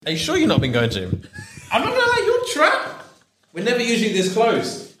Are you sure you've not been going to him? I'm not gonna lie, your trap, we're never usually this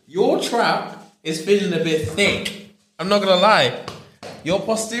close. Your trap is feeling a bit thick. I'm not gonna lie. Your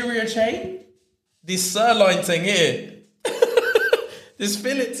posterior chain, this sirloin thing here, this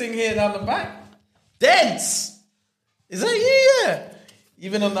fillet thing here down the back, dense. Is that you? Yeah.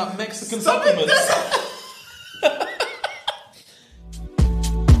 Even on that Mexican supplement.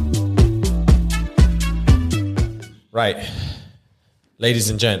 Right. Ladies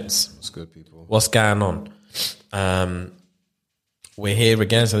and gents. What's good, people? What's going on? We're here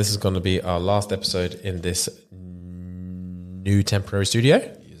again, so this is going to be our last episode in this new temporary studio.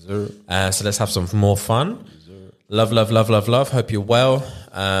 Yes, sir. So let's have some more fun. Yes, sir. Love. Hope you're well.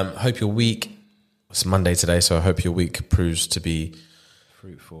 Hope your week... It's Monday today, so I hope your week proves to be...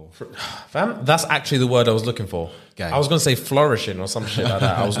 Fruitful. Fam, that's actually the word I was looking for. Gang. I was going to say flourishing or some shit like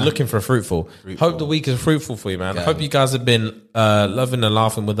that. I was looking for fruitful. Hope the week is fruitful for you, man. Gang. Hope you guys have been loving and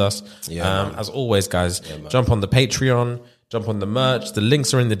laughing with us. Yeah, as always, guys, jump on the Patreon, jump on the merch. The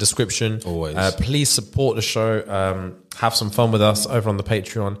links are in the description. Always. Please support the show. Have some fun with us over on the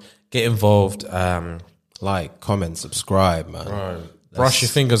Patreon. Get involved. Like, comment, subscribe, man. Bro, brush your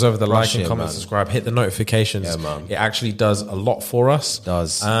fingers over the like and comment, man. subscribe, hit the notifications. Yeah, man. It actually does a lot for us. It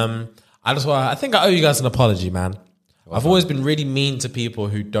does. I think I owe you guys an apology, man. I've always been really mean to people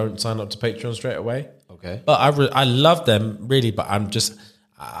who don't sign up to Patreon straight away. Okay. But I love them really, but I just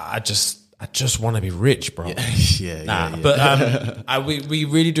want to be rich, bro. Yeah. But we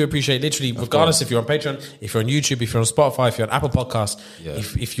really do appreciate, literally, regardless if you're on Patreon, if you're on YouTube, if you're on Spotify, if you're on Apple Podcasts,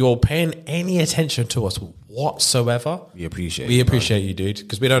 if you're paying any attention to us whatsoever, We appreciate you, dude,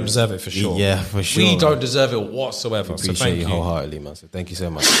 because we don't deserve it for sure. Yeah, for sure. We don't deserve it whatsoever. So Appreciate thank you you. wholeheartedly, man. So thank you so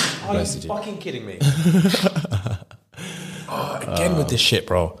much. Are you fucking kidding me? Again with this shit,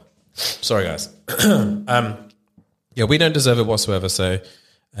 bro. Sorry, guys. We don't deserve it whatsoever. So,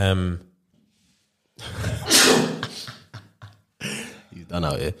 You done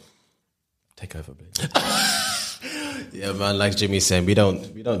out here. take over, please. Yeah, man. Like Jimmy's saying, we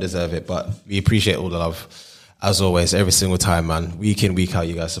don't deserve it, but we appreciate all the love, as always, every single time, man. Week in, week out,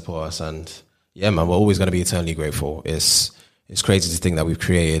 you guys support us, and yeah, man, we're always going to be eternally grateful. It's crazy to think that we've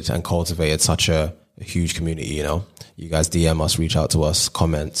created and cultivated such a huge community. You know, you guys DM us, reach out to us,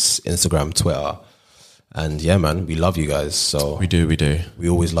 comments, Instagram, Twitter, and yeah, man, we love you guys. So We do. we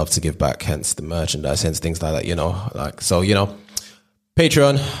always love to give back. Hence the merchandise, hence things like that. You know,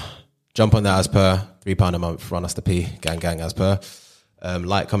 Patreon. Jump on that as per £3 a month. Run us the P, gang as per.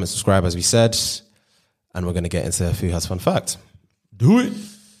 Like, comment, subscribe as we said, and we're going to get into Who Has Fun Fact. Do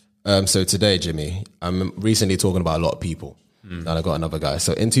it. So today, Jimmy, I'm recently talking about a lot of people, and I got another guy.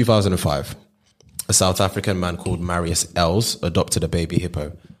 So in 2005, a South African man called Marius Els adopted a baby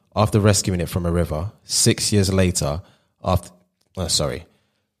hippo after rescuing it from a river. 6 years later,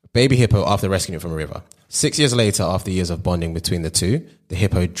 baby hippo after rescuing it from a river. 6 years later, after years of bonding between the two, the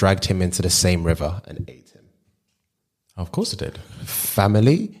hippo dragged him into the same river and ate him. Of course it did.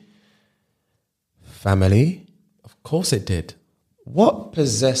 Family? Of course it did. What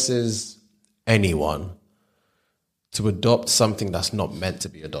possesses anyone to adopt something that's not meant to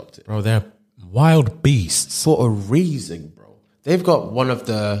be adopted? Bro, they're wild beasts. For a reason, bro. They've got one of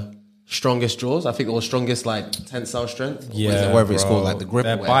the strongest jaws. I think it was strongest, like, tensile strength. Yeah, whatever it's bro. called, like the grip.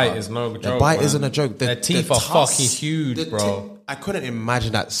 Their or whatever. bite is no joke. Their bite man. isn't a joke. Their teeth are fucking huge, bro. I couldn't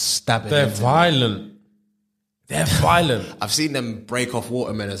imagine that stabbing. They're into me. violent. They're violent. I've seen them break off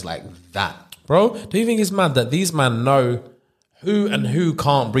watermelons like that. Bro, do you think it's mad that these men know who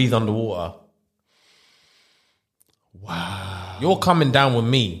can't breathe underwater? Wow. You're coming down with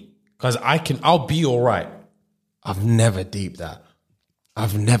me because I'll be all right. I've never deeped that.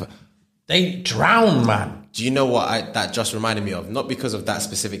 They drown, man. Do you know what that just reminded me of? Not because of that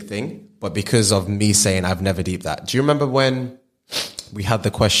specific thing, but because of me saying I've never deeped that. Do you remember when we had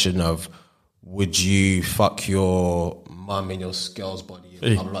the question of, would you fuck your mum in your girl's body?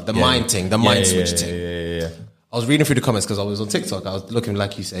 Blah, blah, blah. The mind thing, the mind switch thing. Yeah. I was reading through the comments because I was on TikTok. I was looking,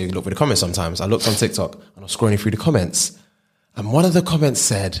 like you say, you look for the comments sometimes. I looked on TikTok and I was scrolling through the comments. And one of the comments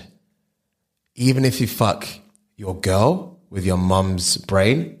said, even if you fuck your girl with your mum's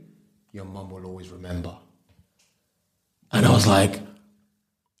brain, your mum will always remember. And I was like,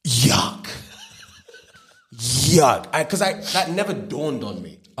 yuck. Yuck. Because that never dawned on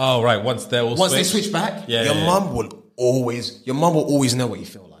me. Oh, right. Once they switch back, your mum will always know what you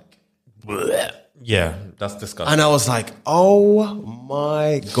feel like. Yeah, that's disgusting. And I was like, oh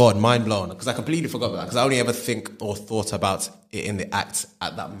my God, mind blown. Because I completely forgot about that. Because I only ever think or thought about it in the act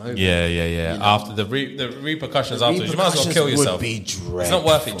at that moment. Yeah. You know? After the repercussions afterwards, you might as well kill yourself. Would be dreadful. It's not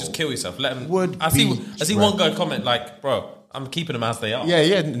worth it. Just kill yourself. Let them. I see one guy comment like, bro, I'm keeping them as they are.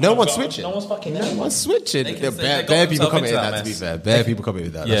 Yeah. No one's switching. No one's fucking. No one's switching. They can- they got Bare people themselves commented into that. that To be mess. fair, bare people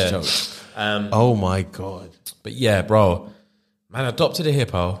commented that. Yeah. That's jokes. Oh my god. But yeah, bro, man adopted a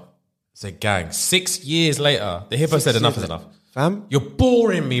hippo. It's a gang. 6 years later, the hippo said enough is enough. Fam, You're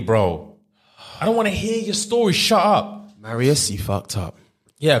boring me, bro. I don't want to hear your story. Shut up. Marius, you fucked up,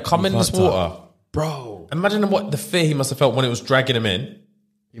 Yeah, come in this fucked water. bro. Imagine what the fear he must have felt when it was dragging him in.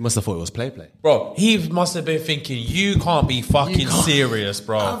 You must have thought it was play. Bro, he must have been thinking, you can't be fucking can't. serious,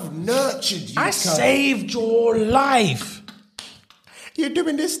 bro. I've nurtured you. I saved your life, You're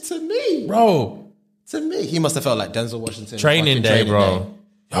doing this to me, bro. To me. He must have felt like Denzel Washington. Training fucking day, bro.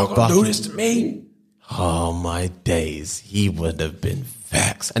 Y'all gonna do this to me? Oh my days. He would have been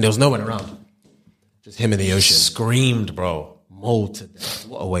vexed. And there was no one around. Just him in the ocean. Screamed, bro. Mauled to death.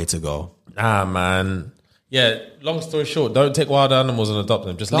 What a way to go. Nah, man. Yeah, long story short, don't take wild animals and adopt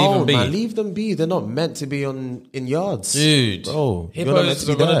them. Just leave them be. Man, leave them be. They're not meant to be in yards. Dude. Bro, you're not meant Hippos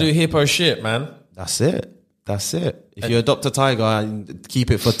to are be going to there. do hippo shit, man. That's it. If you adopt a tiger and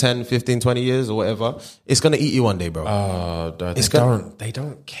keep it for 10, 15, 20 years or whatever, it's going to eat you one day, bro. They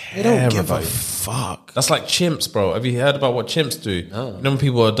don't care. They don't give a about it. fuck. That's like chimps, bro. Have you heard about what chimps do? No. You know when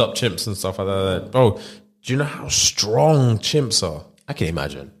people adopt chimps and stuff like that? Bro, do you know how strong chimps are? I can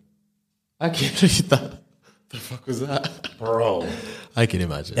imagine. I can that. The fuck was that? Bro. I can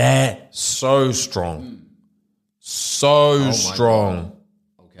imagine. They're so strong. So strong.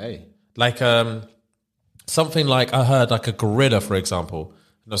 Okay. Like something like I heard like a gorilla, for example.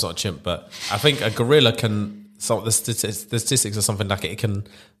 No, it's not a chimp, but I think a gorilla can. So the statistics are something like it can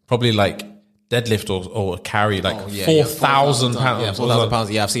probably like deadlift or carry like 4,000 pounds. Yeah, 4,000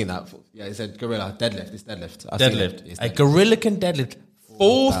 pounds. Yeah, I've seen that. Yeah, it said gorilla deadlift. It's deadlift. I've seen it. It's A deadlift. gorilla can deadlift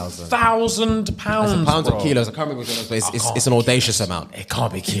 4,000 pounds. Pounds bro. or kilos. I can't remember which one, but it's an audacious amount. It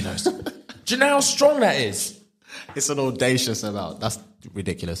can't be kilos. Do you know how strong that is? It's an audacious amount. That's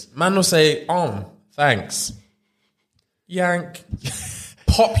ridiculous. Man will say, thanks. Yank.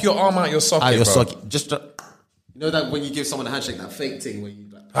 Pop your arm out your socket, Your bro. socket. Just you know that when you give someone a handshake, that fake thing where you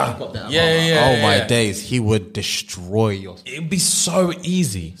like pop that. Yeah. Oh my days, he would destroy your It'd be so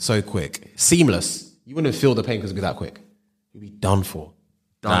easy. so quick, seamless. You wouldn't feel the pain because it'd be that quick. You'd be done for.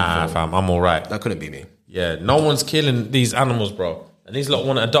 Nah, fam, I'm all right. That couldn't be me. Yeah, no one's killing these animals, bro. And these lot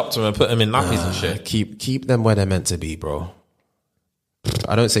want to adopt them and put them in nappies and shit. Keep them where they're meant to be, bro.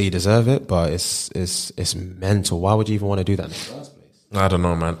 I don't say you deserve it, but it's mental. Why would you even want to do that in the first place? I don't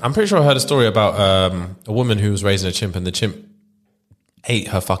know, man. I'm pretty sure I heard a story about a woman who was raising a chimp and the chimp ate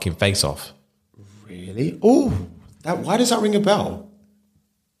her fucking face off. Really? Oh, why does that ring a bell?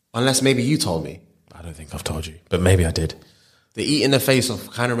 Unless maybe you told me. I don't think I've told you, but maybe I did. The eating the face off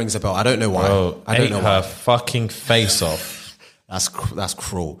kind of rings a bell. I don't know why. Bro, I don't ate know her why. fucking face off. That's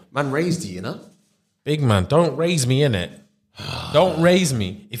cruel. Man raised you, you know? Big man, don't raise me in it. Don't raise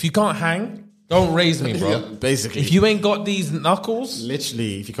me. If you can't hang, don't raise me, bro. Yeah, basically. If you ain't got these knuckles,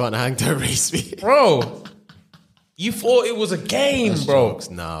 Literally, if you can't hang, don't raise me. bro, you thought it was a game, bro. Jokes.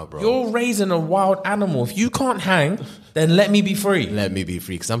 Nah, bro. You're raising a wild animal. If you can't hang, then let me be free. Let me be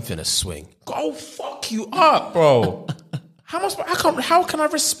free, because I'm finna swing. Go fuck you up, bro. How can I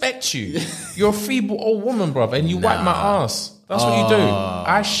respect you? You're a feeble old woman, bro, and you wipe my ass. That's what you do.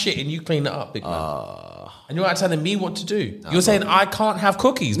 I shit and you clean it up, big man. And you're not telling me what to do. You're saying I can't have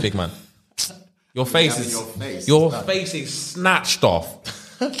cookies, big man. Your face is snatched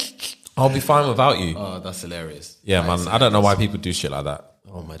off. I'll be fine without you. Oh, that's hilarious. Yeah, man. I don't know why people do shit like that.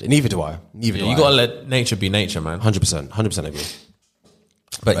 Oh my, neither do I. Neither do I. You gotta let nature be nature, man. 100% agree.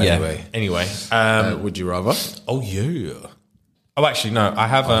 But yeah. Anyway. Anyway. Would you rather? Oh yeah. Oh, actually, no. I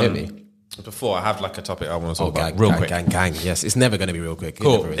have. hit me. Before I have like a topic I want to talk about Gang, real gang, quick. Gang. Yes, it's never going to be real quick.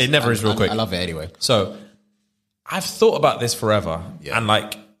 Cool. It never is real quick. I love it anyway. So I've thought about this forever, and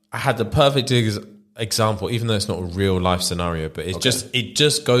like I had the perfect example, even though it's not a real life scenario, but it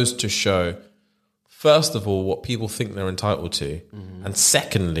just goes to show, first of all, what people think they're entitled to, and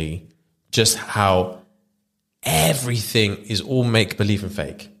secondly, just how everything is all make believe and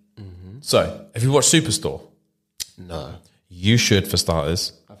fake. So, have you watched Superstore? No. You should, for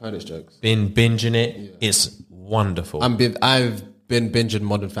starters. I've heard it's jokes. Been binging it. Yeah. It's wonderful. I've been binging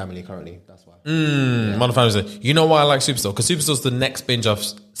Modern Family currently. That's why. Modern Family. You know why I like Superstore? Because Superstore's the next binge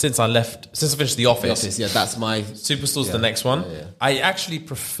since I finished The Office. The Office, yeah, that's my... Superstore's the next one. I actually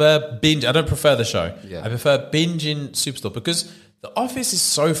prefer binge. I don't prefer the show. I prefer binging Superstore because The Office is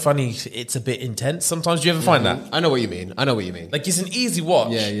so funny. It's a bit intense. Sometimes do you ever find that? I know what you mean. Like it's an easy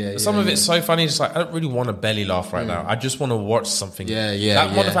watch. Yeah, Some of it's so funny. Just like I don't really want a belly laugh right now. I just want to watch something. Yeah.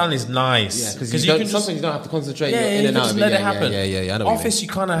 That Modern Family is nice because you can sometimes you don't have to concentrate. You're in you and can out just of let it. it happen. Yeah. I know Office, you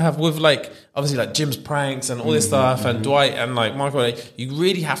kind of have with like obviously like Jim's pranks and all this stuff, and Dwight and like Michael. Like, you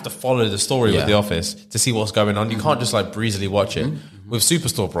really have to follow the story with The Office to see what's going on. You can't just like breezily watch it. With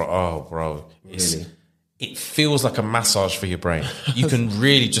Superstore, bro, it feels like a massage for your brain. You can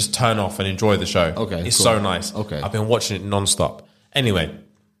really just turn off and enjoy the show. Okay, it's cool. so nice. Okay, I've been watching it non-stop. Anyway,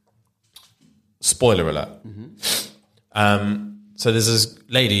 spoiler alert. So there's this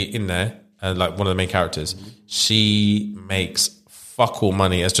lady in there, like one of the main characters. She makes fuck all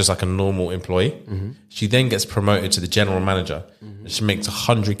money as just like a normal employee. She then gets promoted to the general manager. And she makes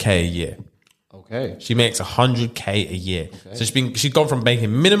 100K a year. Okay. She makes 100K a year. Okay. So she's gone from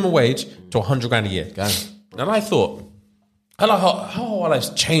making minimum wage to 100 grand a year. Gang. And I thought, I like how our life's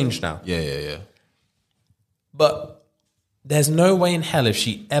changed now. Yeah. But there's no way in hell if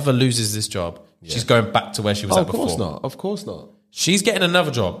she ever loses this job, she's going back to where she was at before. Of course not. She's getting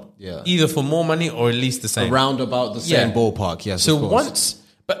another job. Yeah. Either for more money or at least the same. Around about the same ballpark, yes. So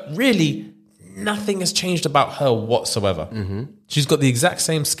but really, nothing has changed about her whatsoever. She's got the exact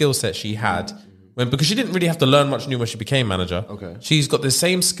same skill set she had because she didn't really have to learn much new when she became manager. Okay. She's got the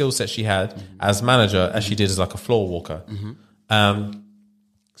same skill set she had as manager as she did as like a floor walker.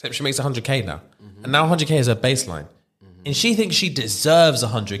 Except she makes 100K now. And now 100K is her baseline. And she thinks she deserves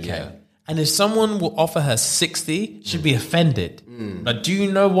 100K. Yeah. And if someone will offer her 60, she'd be offended. Like, do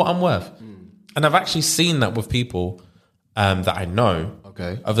you know what I'm worth? And I've actually seen that with people that I know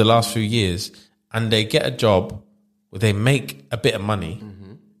over the last few years. And they get a job where they make a bit of money.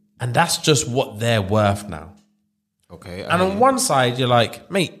 And that's just what they're worth now. Okay. And on one side, you're like,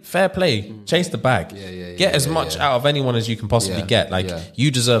 mate, fair play. Chase the bag. Get as much out of anyone as you can possibly get. Like,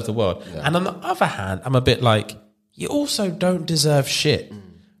 you deserve the world. And on the other hand, I'm a bit like, you also don't deserve shit.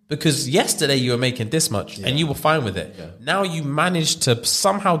 Because yesterday you were making this much and you were fine with it. Now you managed to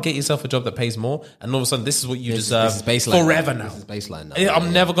somehow get yourself a job that pays more, and all of a sudden this is what you deserve forever now. This is baseline now.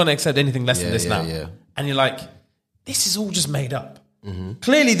 I'm never going to accept anything less than this now. And you're like, this is all just made up.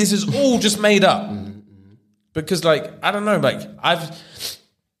 Clearly this is all just made up. Because like, I don't know, like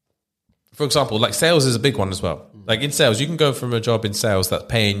for example, like sales is a big one as well. Like in sales, you can go from a job in sales that's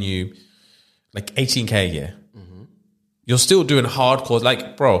paying you like 18K a year. You're still doing hardcore,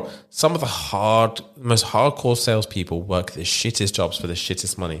 like, bro, some of the most hardcore salespeople work the shittest jobs for the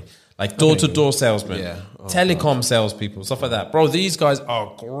shittest money. Like door-to-door salesmen, telecom salespeople, stuff like that. Bro, these guys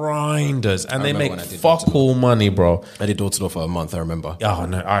are grinders and they make fuck all money, bro. I did door-to-door for a month, I remember. Oh,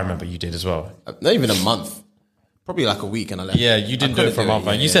 no, I remember you did as well. Not even a month. Probably like a week and I left. Yeah, you didn't do it for a month.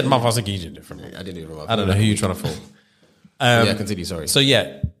 You said month, I was thinking you did it for a month. I didn't do it for a month. I don't know who you're trying to fool. Continue, sorry. So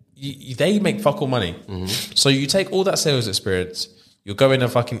yeah, they make fuck all money. So you take all that sales experience, you go into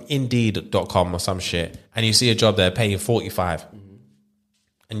fucking Indeed.com or some shit, and you see a job there paying 45.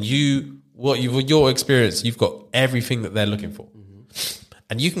 And your experience, you've got everything that they're looking for.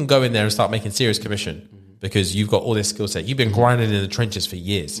 And you can go in there and start making serious commission because you've got all this skill set. You've been grinding in the trenches for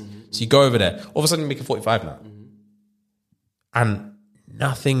years. So you go over there, all of a sudden you're making 45 now. And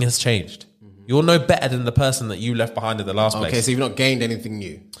nothing has changed. You're no better than the person that you left behind at the last place. Okay, so you've not gained anything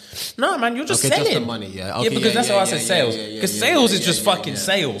new. No, man, you're just selling. Just the money, yeah. Okay, because that's why I said sales. Because sales is just fucking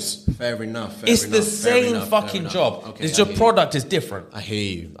sales. Fair enough. It's the same fucking job. Okay, it's your product is different. I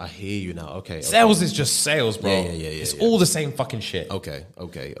hear you now. Okay. Sales is just sales, bro. Yeah. It's all the same fucking shit. Okay.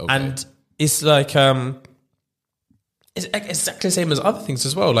 And it's like it's exactly the same as other things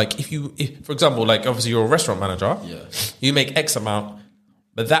as well. Like if for example, like obviously you're a restaurant manager. Yeah. You make X amount,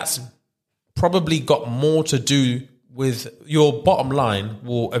 but that's probably got more to do with your bottom line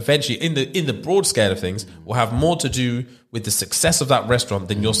will eventually in the broad scale of things will have more to do with the success of that restaurant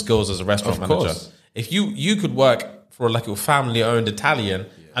than your skills as a restaurant manager. Course. If you could work for like a family owned Italian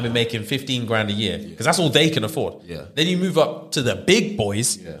and be making 15 grand a year because that's all they can afford. Yeah. Then you move up to the big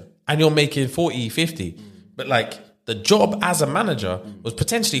boys and you're making 40, 50. But like the job as a manager was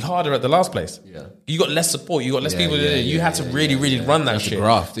potentially harder at the last place. Yeah. You got less support. You got less people. You had to really run that shit.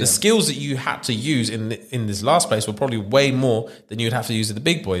 Graft, the skills that you had to use in this last place were probably way more than you would have to use at the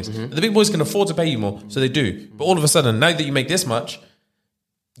big boys. The big boys can afford to pay you more, so they do. But all of a sudden, now that you make this much,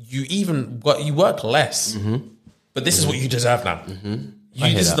 you work less. But this is what you deserve now.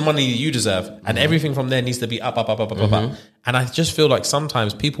 This is the money you deserve, and everything from there needs to be up. And I just feel like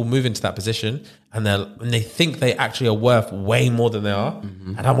sometimes people move into that position and they think they actually are worth way more than they are.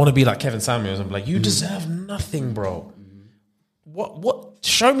 And I want to be like Kevin Samuels and be like, you deserve nothing, bro. What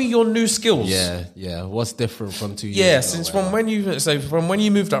show me your new skills. Yeah. What's different from 2 years Yeah, ago? since from when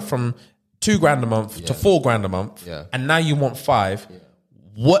you moved up from $2,000 a month to $4,000 a month, and now you want 5. Yeah.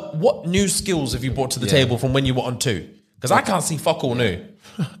 What new skills have you brought to the table from when you were on 2? Because I can't see fuck all new.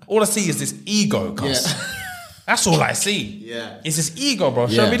 All I see is this ego, cuz. That's all I see. Yeah. It's this ego, bro.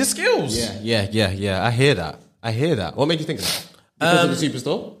 Show me the skills. Yeah. I hear that. What made you think of that? Because of the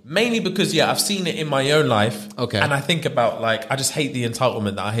Superstore? Mainly because, I've seen it in my own life. Okay. And I think about, I just hate the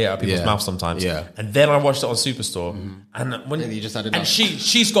entitlement that I hear out of people's mouths sometimes. Yeah. And then I watched it on Superstore. And when you just had it and up.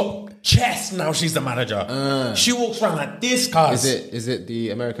 she's got chest now, she's the manager. She walks around like this, cuz. Is it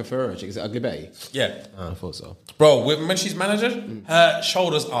the American Ferrero chick? Is it Ugly Betty? Yeah. I thought so. Bro, when she's manager, her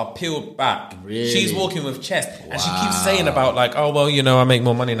shoulders are peeled back. Really? She's walking with chest. And she keeps saying about I make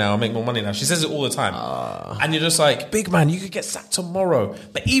more money now. She says it all the time. And you're just like, big man, you could get sacked tomorrow.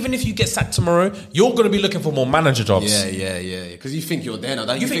 But even if you get sacked tomorrow, you're going to be looking for more manager jobs. Yeah. Because you think you're there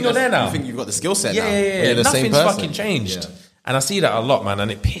now. You think you're there now. You think you've got the skill set now. Yeah. You're the same Nothing's person. fucking changed. Yeah. And I see that a lot, man,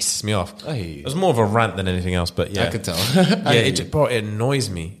 and it pisses me off. I hear you. It was more of a rant than anything else, but yeah. I could tell. It annoys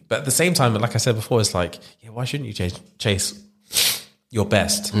me. But at the same time, like I said before, it's like, why shouldn't you chase your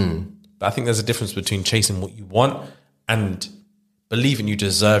best? But I think there's a difference between chasing what you want and believing you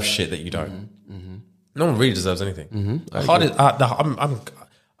deserve shit that you don't. No one really deserves anything. I'm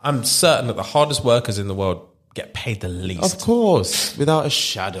certain that the hardest workers in the world get paid the least. Of course, without a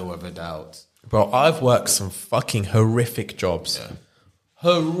shadow of a doubt. Bro, I've worked some fucking horrific jobs. Yeah.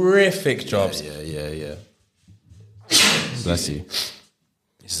 Horrific jobs. Yeah. Bless you.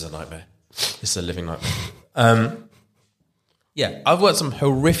 This is a nightmare. This is a living nightmare. I've worked some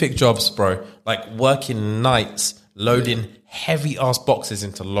horrific jobs, bro. Like working nights, loading heavy ass boxes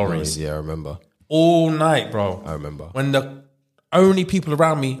into lorries. Yeah, I remember. All night, bro. I remember. When the only people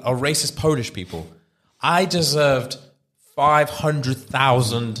around me are racist Polish people. I deserved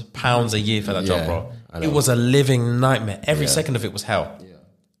 £500,000 a year for that job, bro. It was a living nightmare. Every second of it was hell. Yeah.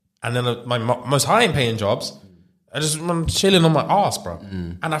 And then my most high-paying jobs, I'm chilling on my ass, bro.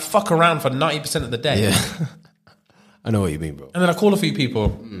 And I fuck around for 90% of the day. Yeah. I know what you mean, bro. And then I call a few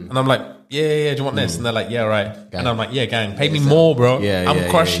people, and I'm like, yeah, do you want this? And they're like, yeah, right. Gang. And I'm like, yeah, gang, pay me more, bro. I'm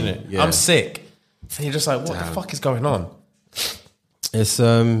crushing it. Yeah. I'm sick. And you're just like, what the fuck is going on?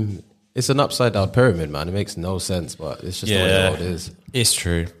 It's an upside down pyramid, man. It makes no sense, but it's just the way the world is. It's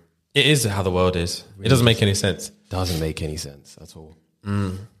true. It is how the world is. Really, it doesn't make any sense. Doesn't make any sense at all.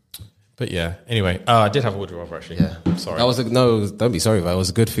 But yeah, anyway, I did have a wood rubber actually. Yeah. Sorry. That was don't be sorry, but it was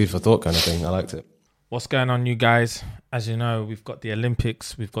a good food for thought kind of thing. I liked it. What's going on, you guys? As you know, we've got the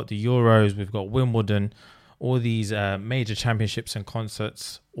Olympics, we've got the Euros, we've got Wimbledon, all these major championships and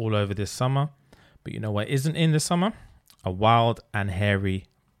concerts all over this summer. But you know what isn't in the summer? A wild and hairy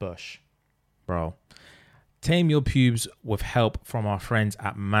bush. Bro. Tame your pubes with help from our friends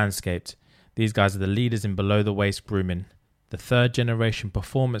at Manscaped. These guys are the leaders in below-the-waist grooming. The third generation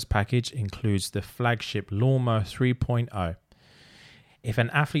performance package includes the flagship Lawnmower 3.0. If an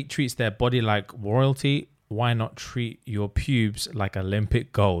athlete treats their body like royalty, why not treat your pubes like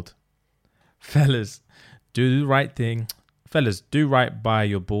Olympic gold? Fellas, do the right thing. Fellas, do right by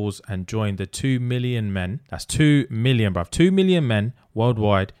your balls and join the 2 million men. That's 2 million, bruv. 2 million men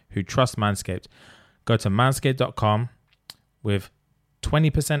worldwide who trust Manscaped. Go to manscaped.com with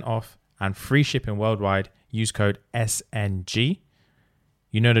 20% off and free shipping worldwide. Use code SNG.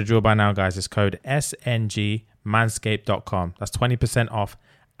 You know the drill by now, guys. It's code SNG, manscaped.com. That's 20% off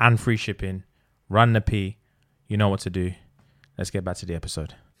and free shipping. Run the P. You know what to do. Let's get back to the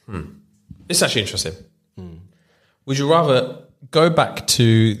episode. It's actually interesting. Would you rather go back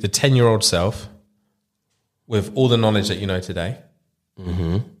to the 10-year-old self with all the knowledge that you know today,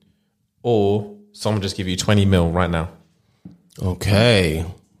 or someone just give you 20 mil right now? Okay.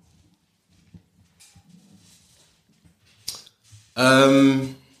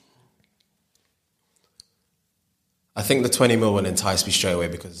 I think the 20 mil will entice me straight away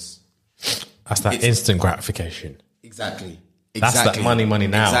because that's that instant gratification. Exactly. That's that money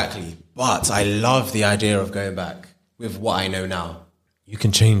now. Exactly. But I love the idea of going back with what I know now. You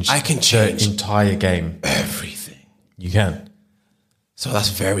can change. I can change the entire game. Everything. You can. So that's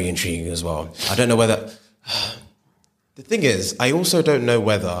very intriguing as well. I don't know whether... The thing is, I also don't know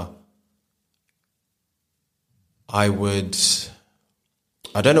whether I would...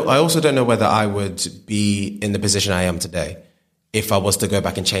 I also don't know whether I would be in the position I am today if I was to go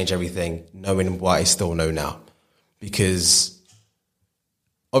back and change everything, knowing what I still know now. Because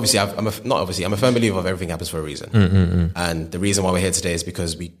obviously, I'm a firm believer of everything happens for a reason. And the reason why we're here today is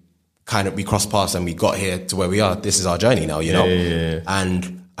because we crossed paths and we got here to where we are. This is our journey now, you know? Yeah.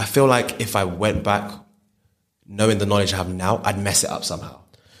 And I feel like if I went back knowing the knowledge I have now, I'd mess it up somehow.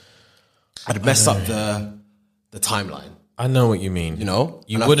 I'd mess up the timeline. I know what you mean. You know?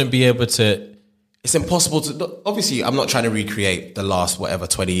 You wouldn't be able to... It's impossible to... Obviously, I'm not trying to recreate the last,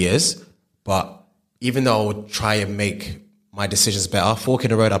 20 years, but even though I would try and make my decisions better, fork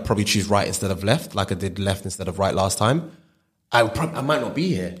in the road, I'd probably choose right instead of left, like I did left instead of right last time. I might not be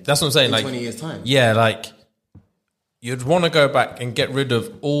here. That's what I'm saying. In like 20 years' time. Yeah, like you'd want to go back and get rid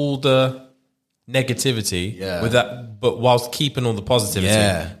of all the negativity with that, but whilst keeping all the positivity.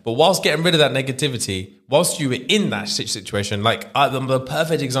 Yeah. But whilst getting rid of that negativity, whilst you were in that situation, like the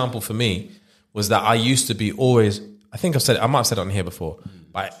perfect example for me was that I used to be always, I think I might have said it on here before,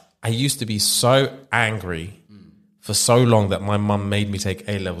 but I used to be so angry for so long that my mum made me take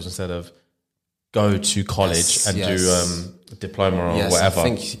A-levels instead of go to college do a diploma or whatever. I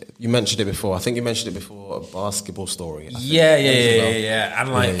think you mentioned it before. I think you mentioned it before, a basketball story. Yeah.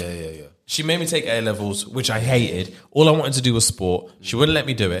 And like, she made me take A-levels, which I hated. All I wanted to do was sport. She wouldn't let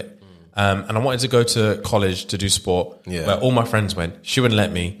me do it. And I wanted to go to college to do sport, where all my friends went. She wouldn't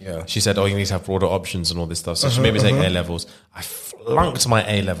let me. Yeah. She said, you need to have broader options and all this stuff. So she made me take A-levels. I flunked my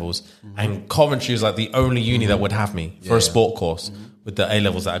A-levels. And Coventry was like the only uni that would have me for a sport course with the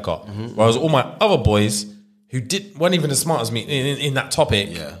A-levels that I got. Whereas all my other boys who weren't even as smart as me in that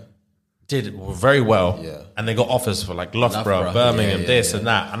topic did very well. Yeah. And they got offers for like Loughborough, Birmingham, and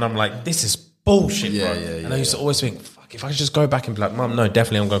that. And I'm like, this is bullshit, bro. And I used to always think, if I could just go back and be like, Mum, no,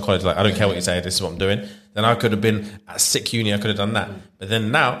 definitely I'm going to college. Like, I don't care what you say. This is what I'm doing. Then I could have been at sick uni. I could have done that. But then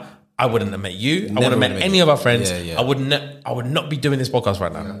now I wouldn't have met you. I wouldn't have met any of our friends. I would not be doing this podcast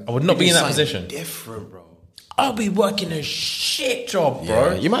right now. I would not be in that position. Different, bro. I'll be working a shit job,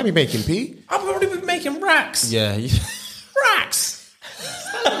 bro. You might be making P. I'll probably be making racks. Yeah. Racks.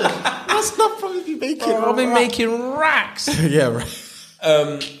 That's not probably be making. I'll be making racks. Yeah, right.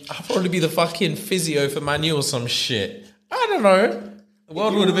 I'll probably be the fucking physio for Manu or some shit. I don't know. The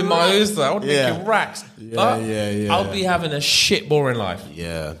world would have been my oyster. I would be making racks. But I'll be having a shit boring life.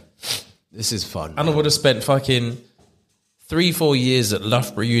 Yeah. This is fun. And I would have spent fucking 3-4 years at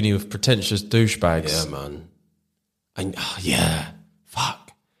Loughborough Uni with pretentious douchebags. Yeah, man. And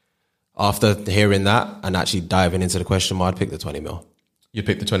fuck. After hearing that and actually diving into the question, I'd pick the 20 mil. You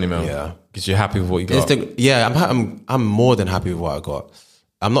picked the 20 mil? Yeah. Because you're happy with what you got? I'm more than happy with what I got.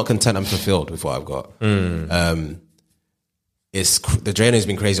 I'm not content. I'm fulfilled with what I've got. The journey has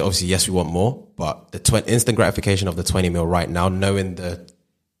been crazy. Obviously, yes, we want more, but the instant gratification of the 20 mil right now, knowing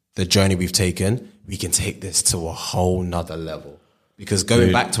the journey we've taken, we can take this to a whole nother level. Because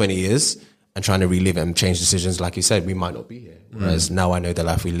going back 20 years and trying to relive it and change decisions, like you said, we might not be here. Whereas now I know the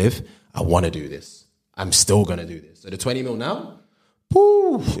life we live, I want to do this. I'm still going to do this. So the 20 mil now,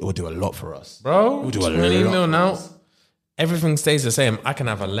 it will do a lot for us. Bro, it will do 20 mil now. Everything stays the same. I can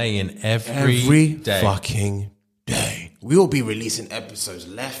have a lay-in every day. Fucking day. We will be releasing episodes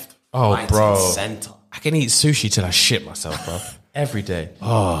left, right, bro. And center. I can eat sushi till I shit myself, bro. Every day.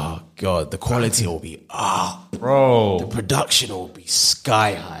 Oh, God. The quality will be up. Bro. The production will be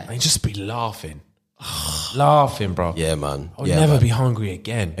sky high. I just be laughing. Laughing, bro. Yeah, man. I'll never be hungry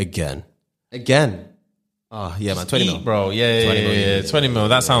again. Again. Oh, yeah, man. 20 mil. Bro. Yeah. 20 mil.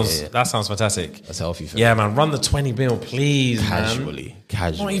 That sounds fantastic. That's healthy for me. Man. Run the 20 mil, please, Casually.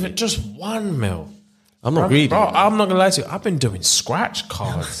 Not even just 1 mil. I'm not greedy. Bro, I'm not going to lie to you. I've been doing scratch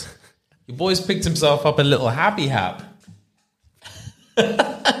cards. Your boy's picked himself up a little happy hap.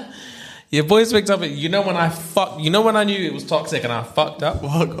 Your boys picked up. You know when I knew it was toxic and I fucked up.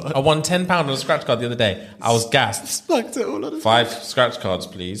 Oh, God. I won £10 on a scratch card the other day. I was gassed. 5 scratch cards,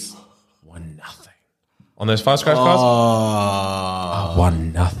 please. Won nothing. On those 5 scratch cards, I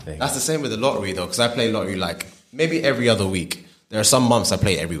won nothing. That's the same with the lottery though, because I play lottery like maybe every other week. There are some months I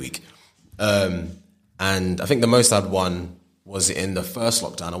play every week, and I think the most I'd won was in the first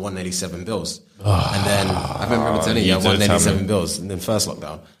lockdown. I won nearly 7 bills, and then I remember telling you I won nearly 7 bills in the first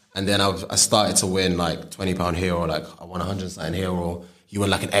lockdown. And then I started to win like £20 here, or like I won 100 something here, or you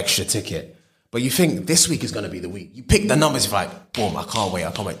win like an extra ticket. But you think this week is going to be the week. You pick the numbers, you're like, boom, I can't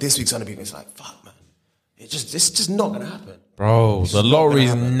wait. This week's going to be, it's like, fuck, man. It's just not going to happen. Bro, the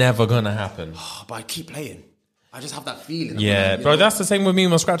lottery's never going to happen. But I keep playing. I just have that feeling. Yeah, bro, that's the same with me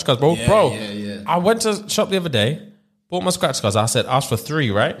and my scratch cards, bro. Yeah. I went to shop the other day, bought my scratch cards. I said, asked for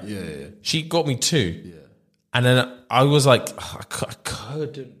 3, right? Yeah. She got me 2. Yeah. And then I was like, I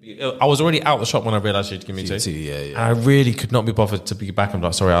couldn't be. I was already out the shop when I realized she'd give me 2. Yeah. And I really could not be bothered to be back and be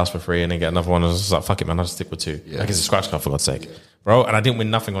like, sorry, I asked for 3 and then get another one. I was just like, fuck it, man, I'll just stick with 2. Yeah. Like, it's a scratch card, for God's sake. Yeah. Bro, and I didn't win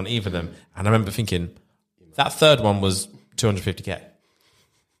nothing on either of them. And I remember thinking, that third one was 250k.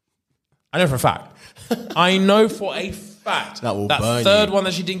 I know for a fact. I know for a Fact. That will that burn third you. one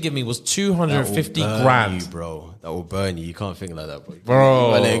that she didn't give me was That 250 will burn grand. you, bro. That will burn you. You can't think like that, bro.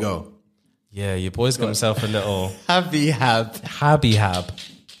 Bro. Well, there you go. Yeah, your boy's got himself a little Happy have. habby hab.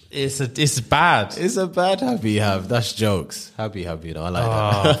 It's bad. It's a bad happy have. That's jokes. Happy have, you know. I like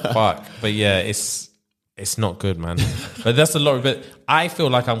that. Oh, fuck. But yeah, it's not good, man. But that's the lottery. But I feel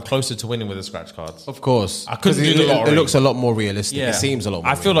like I'm closer to winning with the scratch cards. Of course. I couldn't 'Cause do the lottery. It looks a lot more realistic. Yeah, It seems a lot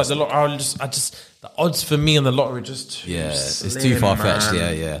more I feel realistic. like the lottery. I just the odds for me in the lottery are just too Yeah, it's slim, too far fetched.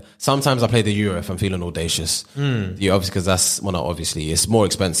 man. Yeah. Sometimes I play the Euro if I'm feeling audacious. Yeah, obviously because that's not obviously it's more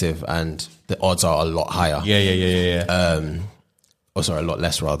expensive and the odds are a lot higher. Yeah. Oh, sorry, a lot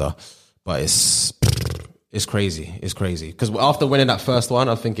less rather. But it's crazy. It's crazy because after winning that first one,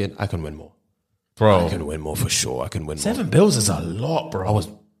 I'm thinking I can win more. Bro, I can win more for sure. I can win more. $7 is a lot, bro. I was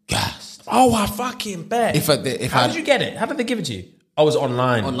gassed. Oh, I fucking bet. How did you get it? How did they give it to you? I was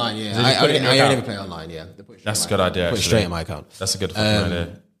online. Online, yeah. So they put it in your I account? only play online, yeah. They put it That's a straight good in my idea, account. Put it actually. straight in my account. That's a good fucking idea.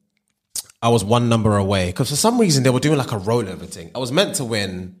 I was one number away because for some reason they were doing like a rollover thing. I was meant to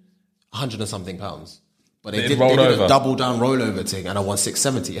win 100 and something pounds, but they did rollover. a double down rollover thing, and I won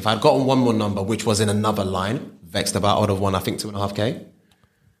 670. If I'd gotten one more number, which was in another line, vexed about, I would have won I think 2.5k.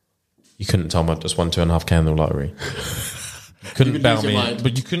 You couldn't tell me I just won 2.5k in the lottery. You couldn't bail lose your me, mind.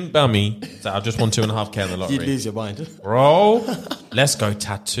 but you couldn't bail me that I just won 2.5k in the lottery. You'd lose your mind. Bro, let's go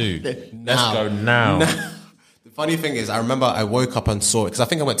tattoo. Let's Now. go now. The funny thing is, I remember I woke up and saw it because I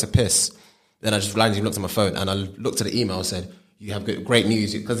think I went to piss. Then I just randomly looked at my phone and I looked at the email and said, "You have great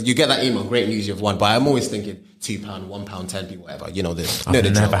news," because you get that email, great news, you've won. But I'm always thinking £2, £1, 10p, whatever. You know this. I've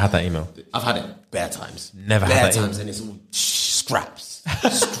never had that email. I've had it bare times. Never had bare that times, and it's all scraps,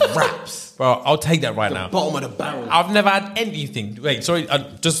 scraps. Bro, I'll take that right now. Bottom of the barrel. I've never had anything. Wait, sorry,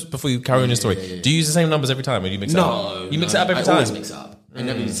 just before you carry on your story, do you use the same numbers every time or do you mix it up? You mix it up every I time? always mix it up. I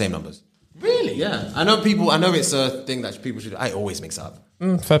never use the same numbers. Really? Yeah. I know it's a thing that people should. I always mix it up.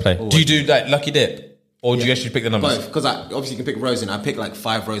 Fair play. Do you do like lucky dip? Or do you actually pick the numbers? Both, because obviously you can pick rows in. I pick like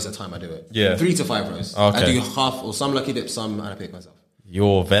 5 rows at a time. I do it. Yeah. 3 to 5 rows. Okay. I do half or some lucky dip, some and I pick myself.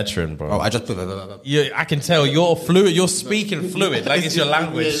 You're a veteran, bro. Oh, I just put. I can tell you're fluid. You're speaking fluid, like it's your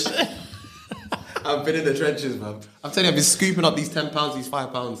language. I've been in the trenches, man. I'm telling you, I've been scooping up these £10, these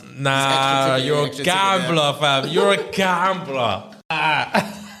 £5. Nah, These extra ticket, you're a extra ticket gambler, fam. You're a gambler.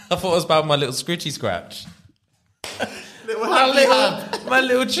 I thought it was about my little scritchy scratch. My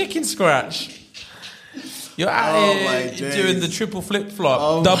little chicken scratch. You're out my here days. doing the triple flip flop,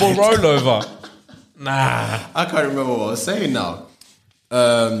 Oh double my rollover. Nah. I can't remember what I was saying now.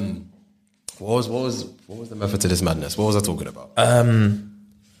 What was the method to this madness? What was I talking about?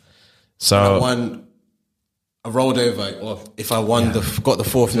 So I rolled over, or if I won got the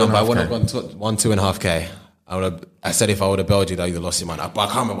fourth number, I would have 2.5K. won 2.5k. I said if I would have bailed you, that you'd have lost your mind. But I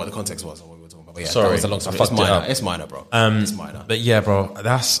can't remember what the context was or what we were talking about. But yeah, Sorry, that was a long story. I fucked it up. It's minor, bro. It's minor. But yeah, bro,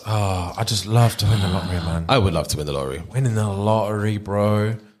 that's I just love to win the lottery, man. I would love to win the lottery. Winning the lottery,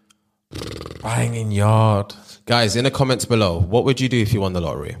 bro. Buying in yard. Guys, in the comments below, what would you do if you won the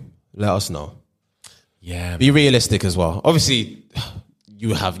lottery? Let us know. Yeah. Be realistic as well. Obviously,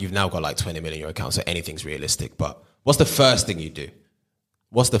 you've now got like 20 million in your account, so anything's realistic. But what's the first thing you do?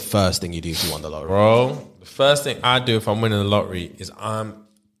 What's the first thing you do if you won the lottery? Bro, the first thing I do if I'm winning the lottery is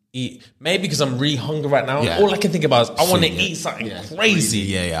eat. Maybe because I'm really hungry right now. Yeah. All I can think about is I want to Food, eat something Yeah. crazy.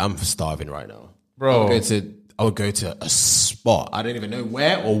 Yeah, I'm starving right now. Bro. I would go to a spot. I don't even know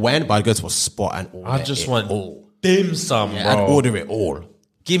where or when, but I'd go to a spot and order I just it want all. dim sum, Yeah, bro. I'd order it all.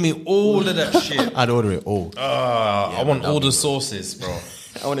 Give me all of that shit. I'd order it all. I want all the sauces, bro.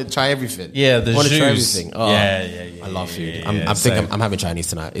 I want to try everything. Yeah, the I want to try juice. everything. Oh, Yeah. I love food. yeah, I'm same. having Chinese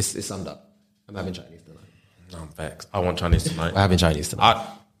tonight. It's summed up. I'm having Chinese tonight. No, I'm vexed. I want Chinese tonight. We're having Chinese tonight.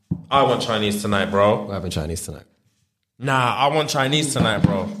 I want Chinese tonight, bro. We're having Chinese tonight. Nah, I want Chinese tonight,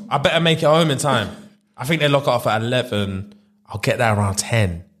 bro. I better make it home in time. I think they lock it off at 11. I'll get there around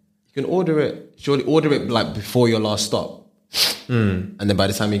 10. You can order it. Surely order it like before your last stop. And then by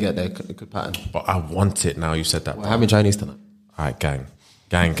the time you get there, it could pattern. But I want it now you said that, We're bro. having Chinese tonight. All right, gang.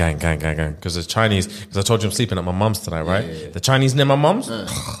 Because the Chinese, because I told you I'm sleeping at my mum's tonight, right? Yeah. The Chinese near my mum's?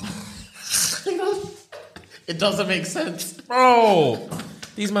 It doesn't make sense. Bro,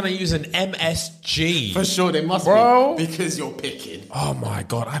 these men are using MSG. For sure, they must Bro. be. Because you're picking. Oh my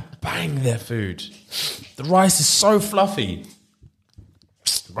God, I bang their food. The rice is so fluffy.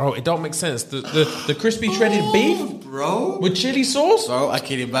 Bro, it don't make sense. The crispy shredded beef Bro. with chili sauce? Bro, I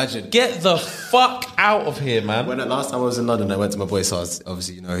can imagine. Get the fuck out of here, man. When last time I was in London, I went to my boy's house.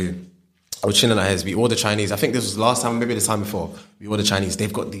 Obviously, you know who. I was chilling at his. We ordered Chinese. I think this was the last time, maybe the time before. We ordered Chinese.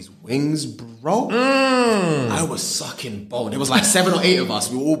 They've got these wings, bro. I was sucking bone. It was like 7 or 8 of us.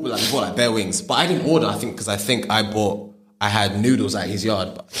 We all we bought like bare wings. But I didn't order, I think, because I think I bought I had noodles at his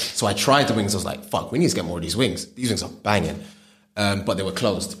yard. So I tried the wings. I was like, fuck, we need to get more of these wings. These wings are banging. But they were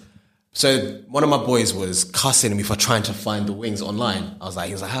closed. So one of my boys was cussing me for trying to find the wings online. He was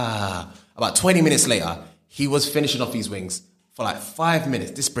like, About 20 minutes later, he was finishing off these wings for like 5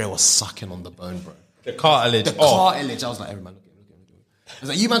 minutes. This bro was sucking on the bone, bro. The cartilage. Cartilage. I was like, every man, look at me. I was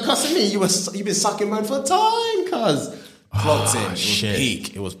like, you man cussing me? You've been sucking bone for time, cuz. Clocked in.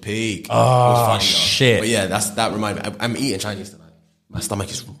 It was peak. Oh, it was funny, shit. But yeah, that reminded me. I'm eating Chinese tonight. My stomach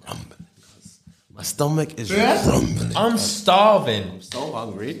is rumbling. My stomach is rumbling. I'm starving. I'm so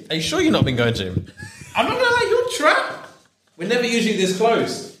hungry. Are you sure you've not been going gym? I'm not gonna lie, your trap. We're never usually this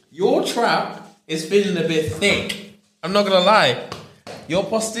close. Your trap is feeling a bit thick. I'm not gonna lie. Your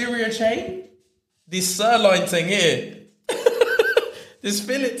posterior chain, this sirloin thing here, this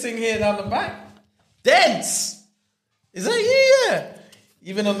fillet thing here down the back, dense. Is that you? Yeah.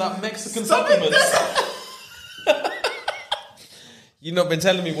 Even on that Mexican supplement. You've not been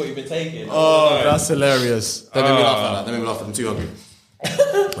telling me what you've been taking. Oh, that's hilarious. Don't make me laugh at that. Don't make me laugh. I'm too hungry.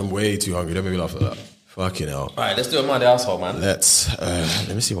 I'm way too hungry. Don't make me laugh at that. Fucking hell. All right, let's do a Mind the Asshole, man.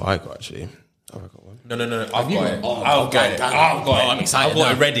 Let me see what I got, actually. Have I got one? No. I've got it. I've got it. I'm excited. I've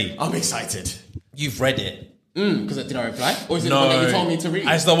got it ready. I'm excited. You've read it. Because did I reply? Or is it the one that you told me to read?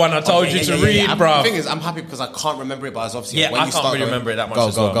 That's the one I told you to read, bro. The thing is, I'm happy because I can't remember it, but it's obviously when I you can't start really remember it that much Go,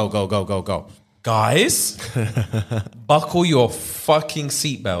 as well. go. Guys, buckle your fucking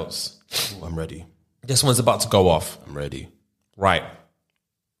seatbelts. Ooh, I'm ready. This one's about to go off. I'm ready. Right.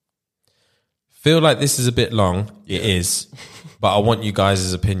 Feel like this is a bit long. Yeah. It is. But I want you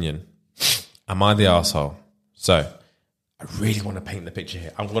guys' opinion. Am I the arsehole? So, I really want to paint the picture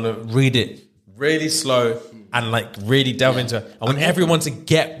here. I'm going to read it really slow and like really delve into it. I want everyone to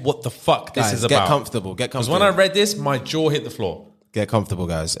get what the fuck this is about. Get comfortable. Because when I read this, my jaw hit the floor. Get comfortable,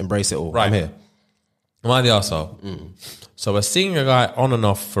 guys. Embrace it all. Right. I'm here. Am I the arsehole? So we're seeing a guy on and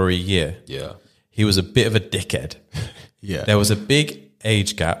off for a year. Yeah. He was a bit of a dickhead. Yeah. There was a big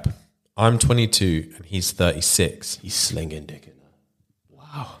age gap. I'm 22 and he's 36. He's slinging dick in there.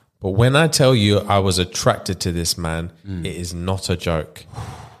 Wow. But when I tell you I was attracted to this man, it is not a joke.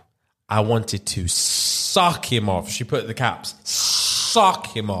 I wanted to suck him off. She put the caps. Suck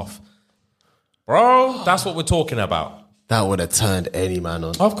him off. Bro, that's what we're talking about. That would have turned any man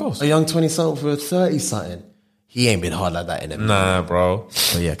on. Of course. A young 20-something for a 30-something. He ain't been hard like that in it. Nah, bro.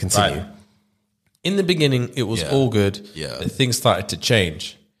 But yeah, continue. Right. In the beginning, it was all good. Yeah. But things started to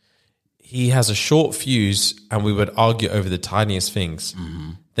change. He has a short fuse and we would argue over the tiniest things.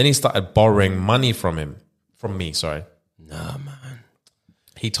 Mm-hmm. Then he started borrowing money from me. Nah, man.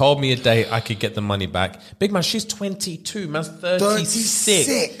 He told me a day I could get the money back. Big man, she's 22, man's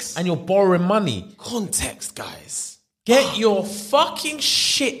 36. And you're borrowing money. Context, guys. Get your fucking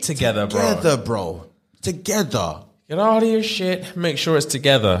shit together, bro. Together. Get out of your shit. Make sure it's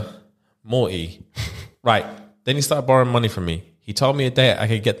together. Morty. Right. Then he started borrowing money from me. He told me a day I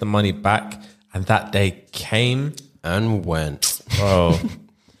could get the money back. And that day came and went. Bro.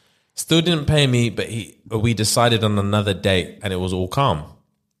 Still didn't pay me, but we decided on another date and it was all calm.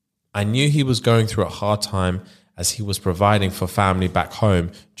 I knew he was going through a hard time as he was providing for family back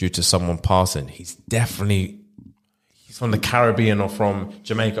home due to someone passing. He's from the Caribbean or from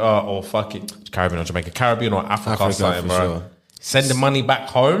Jamaica or Caribbean or Africa something, bro. Sure. Sending money back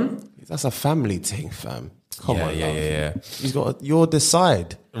home. That's a family thing, fam. Come on, yeah. He's got your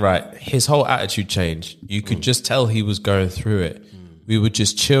decide. Right. His whole attitude changed. You could just tell he was going through it. We would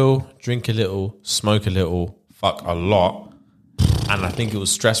just chill, drink a little, smoke a little, fuck a lot. And I think it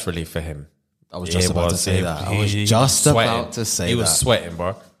was stress relief for him. I was just about to say that. He was sweating,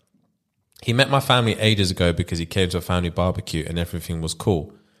 bro. He met my family ages ago because he came to a family barbecue and everything was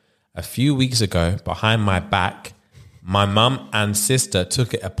cool. A few weeks ago, behind my back, my mum and sister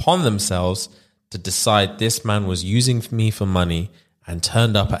took it upon themselves to decide this man was using me for money and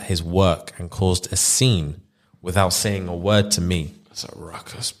turned up at his work and caused a scene without saying a word to me. That's a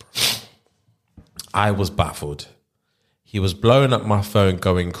ruckus, bro. I was baffled. He was blowing up my phone,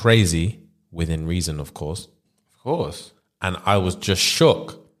 going crazy, within reason, of course. Of course. And I was just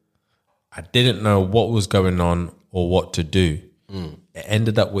shook. I didn't know what was going on or what to do. It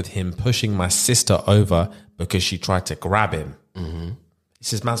ended up with him pushing my sister over because she tried to grab him. Mm-hmm.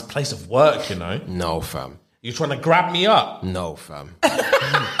 This is man's place of work, you know. No, fam. You're trying to grab me up? No, fam.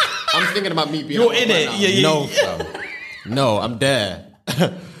 I'm thinking about me being... You're in it. Yeah. No, fam. No, I'm there.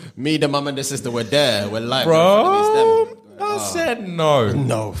 Me, the mum and the sister were there. We're live. Bro, I said no.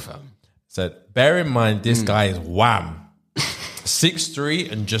 No, fam. Said, bear in mind, this guy is wham.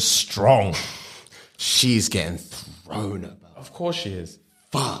 6'3" and just strong. She's getting thrown about. Of course she is.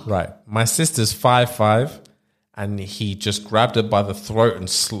 Fuck. Right. My sister's 5'5", and he just grabbed her by the throat and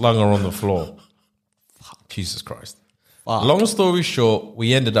slung her on the floor. Jesus Christ. Long story short,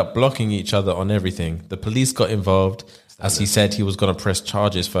 we ended up blocking each other on everything. The police got involved as he said he was going to press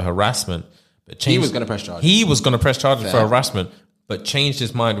charges for harassment. But He was going to press charges. He was going to press charges for harassment, but changed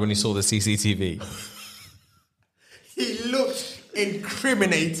his mind when he saw the CCTV. He looked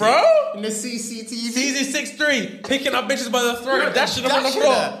incriminated, Bro? in the CCTV. He's 6'3", picking up bitches by the throat and dashing them on the Dashing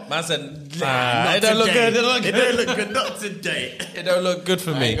floor. her. Man said, Not it don't look today. good. It don't look It good. don't look good. Not today. It don't look good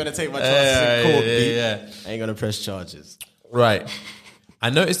for me. I ain't gonna take my chances in court, B. yeah. I ain't gonna press charges. Right. I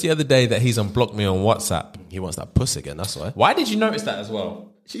noticed the other day that he's unblocked me on WhatsApp. He wants that puss again. That's why. Why did you notice that as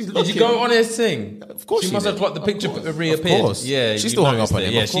well? She's Did looking. you go on his thing? Of course, She must have got the picture reappeared. Of course. Yeah, she's you still hung up noticed on it.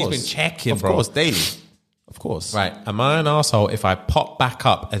 him. Yeah, of she's course. been checking, of bro. course, daily. Of course. Right. Am I an asshole if I pop back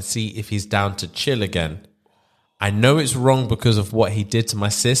up and see if he's down to chill again? I know it's wrong because of what he did to my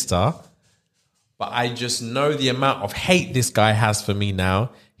sister, but I just know the amount of hate this guy has for me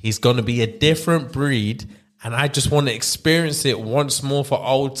now. He's going to be a different breed, and I just want to experience it once more for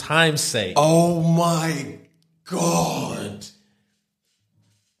old time's sake. Oh my God.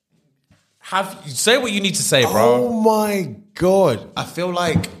 Say what you need to say, bro. Oh my God. I feel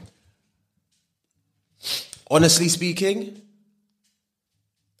like, honestly speaking,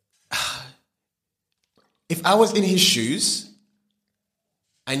 if I was in his shoes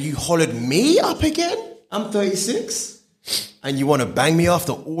and you hollered me up again, I'm 36, and you want to bang me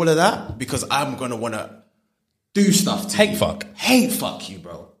after all of that because I'm going to want to do stuff to Hate you. fuck. Hate fuck you,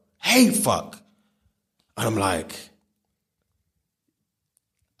 bro. Hate fuck. And I'm like,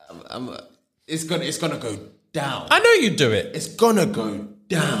 it's gonna go down. I know you do it. It's gonna go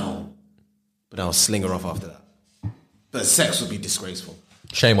down. But I'll sling her off after that. The sex would be disgraceful.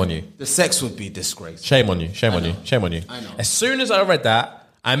 Shame on you. The sex would be disgraceful. Shame on you. Shame on you. Shame on you. I know. As soon as I read that,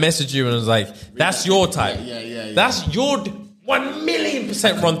 I messaged you and was like, that's your type. Yeah. That's your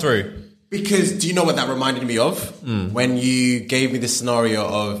 1,000,000% run through. Because do you know what that reminded me of? When you gave me the scenario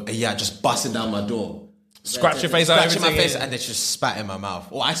of just busting down my door. Scratch your face out. Scratching my everything. face and then she just spat in my mouth.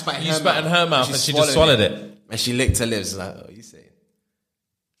 Or I spat in You her spat mouth. in her mouth and she just swallowed it. And she licked her lips like, oh, you saying?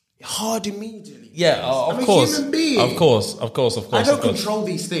 Hard immediately. Yeah, I'm of a course. human being. Of course. I don't of course. control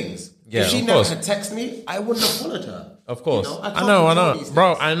these things. Yeah, if she of never course. had texted me, I wouldn't have followed her. Of course. You know, I can't know. control these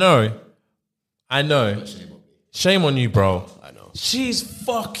Bro, things. I know. Shame on you, bro. I know. She's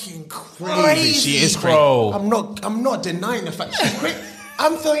fucking crazy. She is crazy. bro. I'm not denying the fact she's crazy.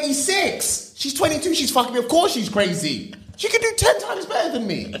 I'm 36. She's 22. She's fucking me. Of course she's crazy. She can do 10 times better than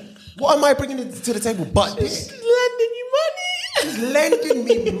me. What am I bringing to the table? But She's dick. lending you money. She's lending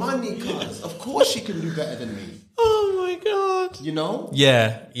me money, cuz. Of course she can do better than me. Oh my god. You know?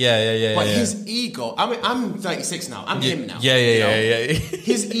 Yeah. But his ego, I'm 36 now. I'm him now. Yeah. you know? His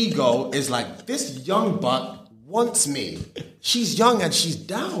His ego is like, this young buck wants me. She's young and she's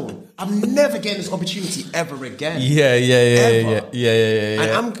down. I'm never getting this opportunity ever again. Yeah. Ever. Yeah.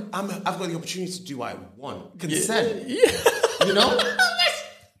 And I've got the opportunity to do what I want. Consent. You know?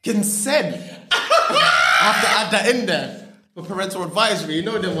 Consent. I have to add that in there. For parental advisory, you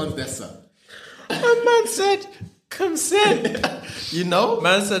know them ones there, sir. A man said consent. You know?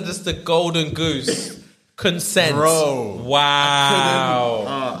 Man said it's the golden goose. Consent. Bro.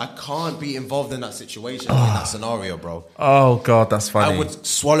 Wow. I can't be involved in that situation, in that scenario, bro. Oh god, that's funny. I would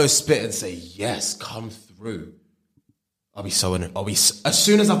swallow spit and say, yes, come through. As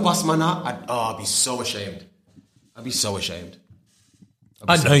soon as I bust my nut, I'll be so ashamed. I'd be so ashamed.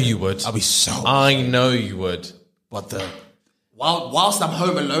 I know you would. I'll be so I know you would. But whilst I'm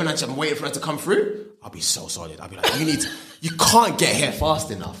home alone and I'm waiting for her to come through, I'll be so solid. I'll be like, you can't get here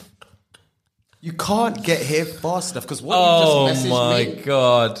fast enough. You can't get here fast enough because what Oh you just my messaged me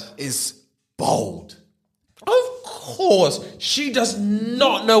god. is bold. Of course. She does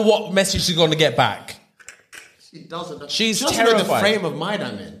not know what message she's going to get back. She doesn't. She's she doesn't know the terrified. frame of mind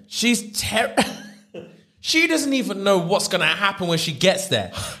I'm in. She doesn't even know what's going to happen when she gets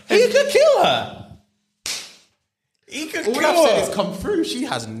there. He could kill her. He could All kill I've said her. is come through. She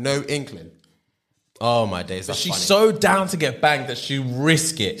has no inkling. Oh my days, that's She's funny. so down to get banged that she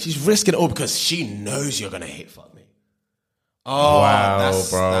risk it. She's risking it all because she knows you're gonna hit fuck me. Oh, Wow,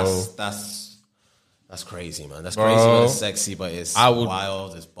 bro. That's crazy, man. That's Bro. crazy, man. It's sexy, but it's would-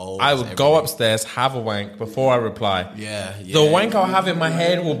 wild, it's bold. I it's would go everything. upstairs, have a wank before I reply. Yeah. The wank I'll have in my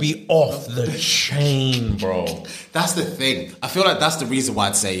head will be off the chain, bro. That's the thing. I feel like that's the reason why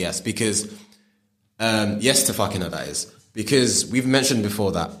I'd say yes, because yes to fucking her, that is. Because we've mentioned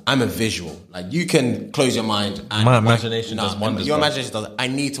before that I'm a visual. Like, you can close your mind and My imagination does wonders, Your bro. imagination does. I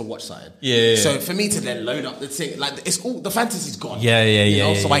need to watch something. Yeah. So for me to then load up the thing, like, it's all the fantasy's gone. Yeah. You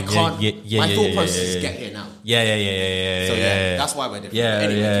know? Yeah, So I yeah, can't. yeah, my yeah, thought yeah, process yeah, is yeah. get here now. Yeah. So yeah, that's why we're different. Yeah,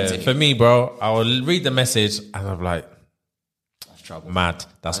 Anyway, yeah. continue. For me, bro, I will read the message and I'm like, That's trouble. mad.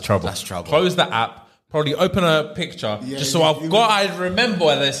 That's trouble. That's trouble. Close the app. Probably open a picture just so I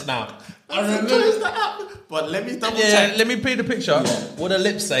remember this now. I remember. Close the app. But let me double Yeah, check. let me paint the picture. What the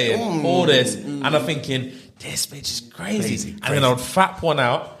lips saying, all this, and I'm thinking, this bitch is crazy. And then I would fap one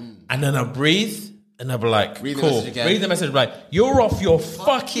out, and then I breathe, and I'd be like, Read the cool. message again. Read the message, like, you're off your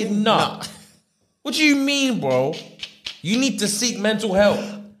fucking nut. What do you mean, bro? You need to seek mental help.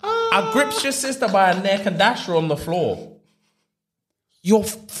 I gripped your sister by a neck and dashed her on the floor. Your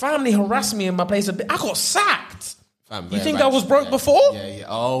family harassed me in my place. I got sacked. Fam, You think I was broke before? Yeah.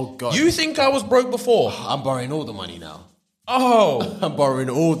 Oh god. You think I was broke before? I'm borrowing all the money now. Oh. I'm borrowing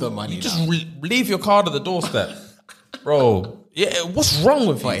all the money Just now. leave your card at the doorstep. Bro, yeah, what's wrong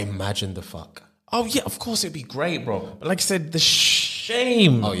with But you? imagine the fuck. Oh, yeah, of course it'd be great, bro. But like I said, the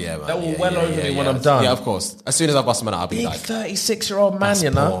shame Oh yeah, man. that will Yeah, well yeah, over yeah, me when yeah. I'm done. Yeah, of course. As soon as I bust man out, I'll be Big like, 36-year-old man, that's you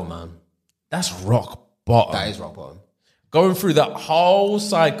know? poor, man. That's rock bottom. That is rock bottom. Going through that whole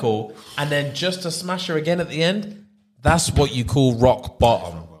cycle and then just to smash her again at the end, that's what you call rock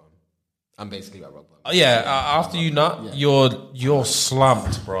bottom. I'm basically at rock bottom. Oh, yeah, after you nut, you're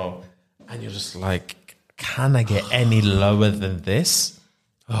slumped, bro. And you're just like, can I get any lower than this?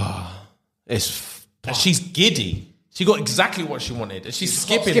 And she's giddy. She got exactly what she wanted. And she's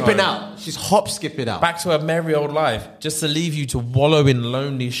skipping home. out. She's skipping out. Back to her merry old life, just to leave you to wallow in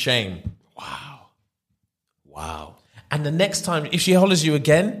lonely shame. Wow. And the next time, if she hollers you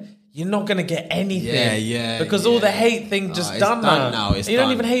again, you're not going to get anything. Yeah, Because yeah. all the hate thing just it's done done now. now, it's you don't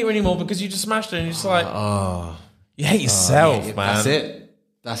done. even hate her anymore because you just smashed her and you're just like, you hate yourself, man.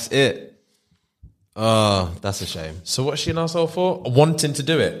 That's it. Oh, that's a shame. So what's she an asshole for? Wanting to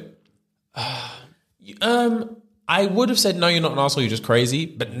do it. I would have said, no, you're not an asshole, you're just crazy.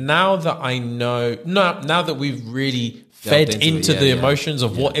 But now that I know, now that we've really fed Delved into into it, the yeah. emotions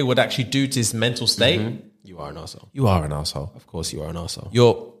of what it would actually do to his mental state, You are an arsehole. you are an asshole. Of course you are an arsehole.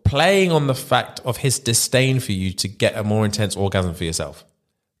 You're playing on the fact of his disdain for you to get a more intense orgasm for yourself.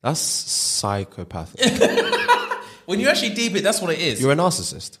 That's psychopathic. When you actually deep it, that's what it is. You're a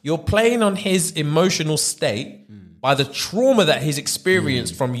narcissist. You're playing on his emotional state by the trauma that he's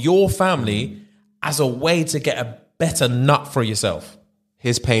experienced from your family as a way to get a better nut for yourself.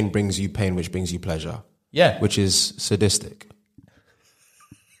 His pain brings you pain, which brings you pleasure. Yeah. Which is sadistic.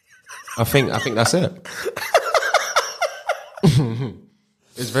 I think that's it.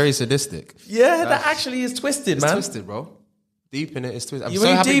 It's very sadistic. Yeah, that actually is twisted, It's man. twisted, bro. Deep in it, it's twisted. I'm You so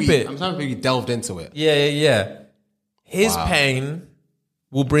ain't happy deep it. I'm so happy we delved into it. Yeah. His Wow. pain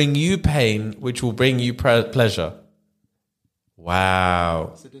will bring you pain, which will bring you pleasure.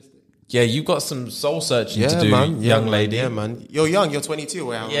 Wow. Yeah, you got some soul searching to do, young lady. Yeah, man. You're young. You're 22.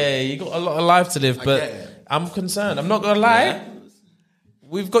 Yeah, you got a lot of life to live, but get it. I'm concerned. I'm not gonna lie.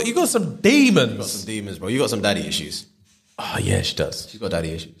 You got some demons. You got some demons, bro. You got some daddy issues. Oh yeah, she does. She's got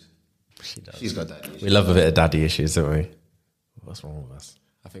daddy issues. She does. She's got daddy issues. We love a bit of daddy issues, don't we? What's wrong with us?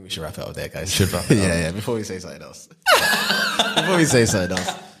 I think we should wrap it up there, guys. Should wrap it up. Yeah. Before we say something else.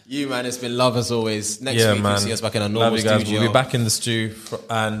 You, man, it's been love as always. Next week, you'll see us back in a normal Love you guys. studio. We'll be back in the stew,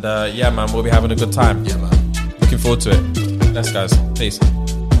 and yeah, man, we'll be having a good time. Yeah, man. Looking forward to it. Let's, guys. Peace.